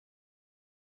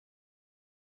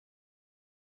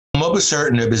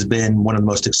Mobocertinib has been one of the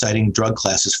most exciting drug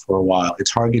classes for a while. It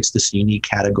targets this unique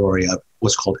category of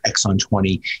what's called exon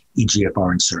 20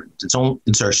 EGFR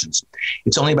insertions.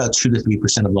 It's only about 2 to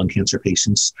 3% of lung cancer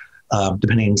patients,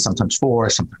 depending, sometimes 4,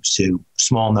 sometimes 2,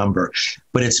 small number.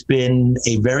 But it's been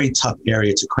a very tough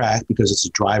area to crack because it's a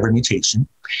driver mutation.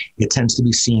 It tends to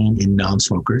be seen in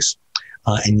non-smokers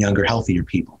and younger, healthier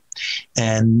people.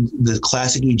 And the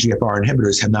classic EGFR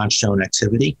inhibitors have not shown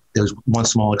activity. There's one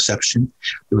small exception.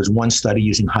 There was one study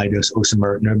using high-dose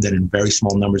osimertinib that in very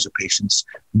small numbers of patients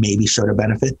maybe showed a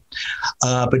benefit.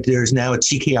 But there's now a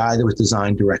TKI that was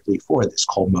designed directly for this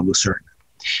called mobocertinib.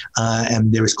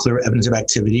 And there is clear evidence of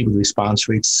activity with response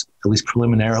rates, at least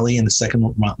preliminarily in the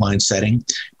second line setting,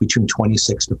 between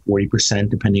 26 to 40%,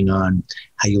 depending on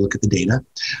how you look at the data.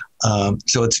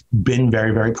 So it's been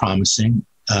very, very promising.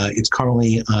 It's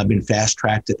currently been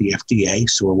fast-tracked at the FDA,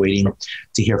 so we're waiting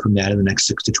to hear from that in the next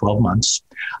 6 to 12 months.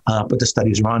 But the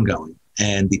studies are ongoing.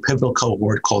 And the pivotal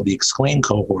cohort called the Exclaim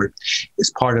cohort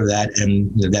is part of that, and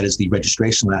that is the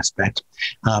registrational aspect.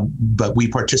 But we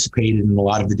participated in a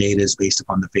lot of the data is based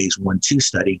upon the phase 1/2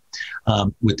 study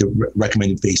with the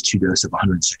recommended phase 2 dose of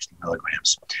 160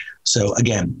 milligrams. So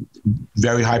again,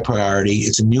 very high priority.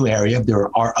 It's a new area.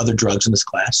 There are other drugs in this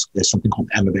class. There's something called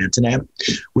amivantamab,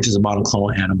 which is a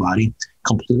monoclonal antibody,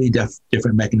 completely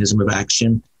different mechanism of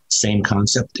action. Same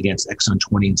concept against exon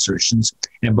 20 insertions.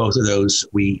 And both of those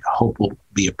we hope will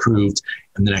be approved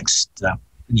in the next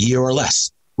year or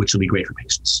less, which will be great for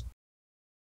patients.